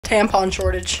tampon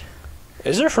shortage.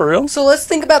 Is there for real? So let's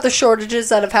think about the shortages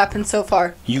that have happened so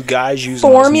far. You guys use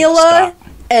formula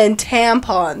and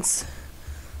tampons.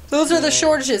 Those are the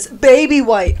shortages. Baby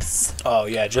wipes. Oh,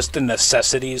 yeah, just the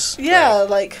necessities. Yeah, right.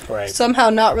 like Right. somehow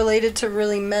not related to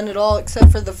really men at all,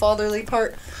 except for the fatherly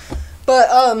part.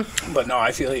 But no,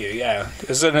 I feel you. Yeah,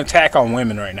 there's an attack on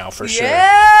women right now for sure.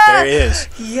 Yeah, There is.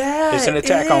 Yeah, It's an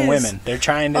attack on women. They're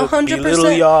trying to 100%.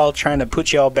 belittle y'all, trying to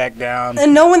put y'all back down.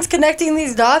 And no one's connecting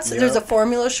these dots. Yep. There's a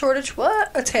formula shortage.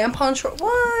 What? A tampon shortage.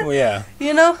 What? Well, yeah.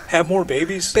 You know? Have more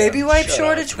babies. Baby Yeah, wipe shut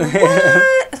shortage. up.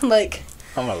 What? Like.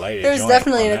 I'm gonna light it. There's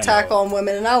definitely an attack on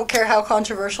women, and I don't care how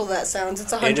controversial that sounds.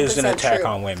 It's 100% true. It is an attack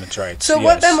on women's rights. So yes.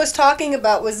 what Ben was talking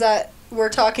about was that we're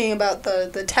talking about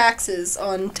the taxes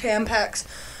on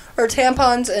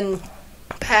tampons and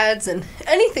pads and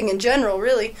anything in general,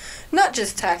 really. Not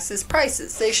just taxes,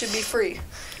 prices. They should be free.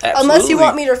 Absolutely. Unless you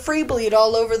want me to free bleed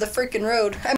all over the freaking road.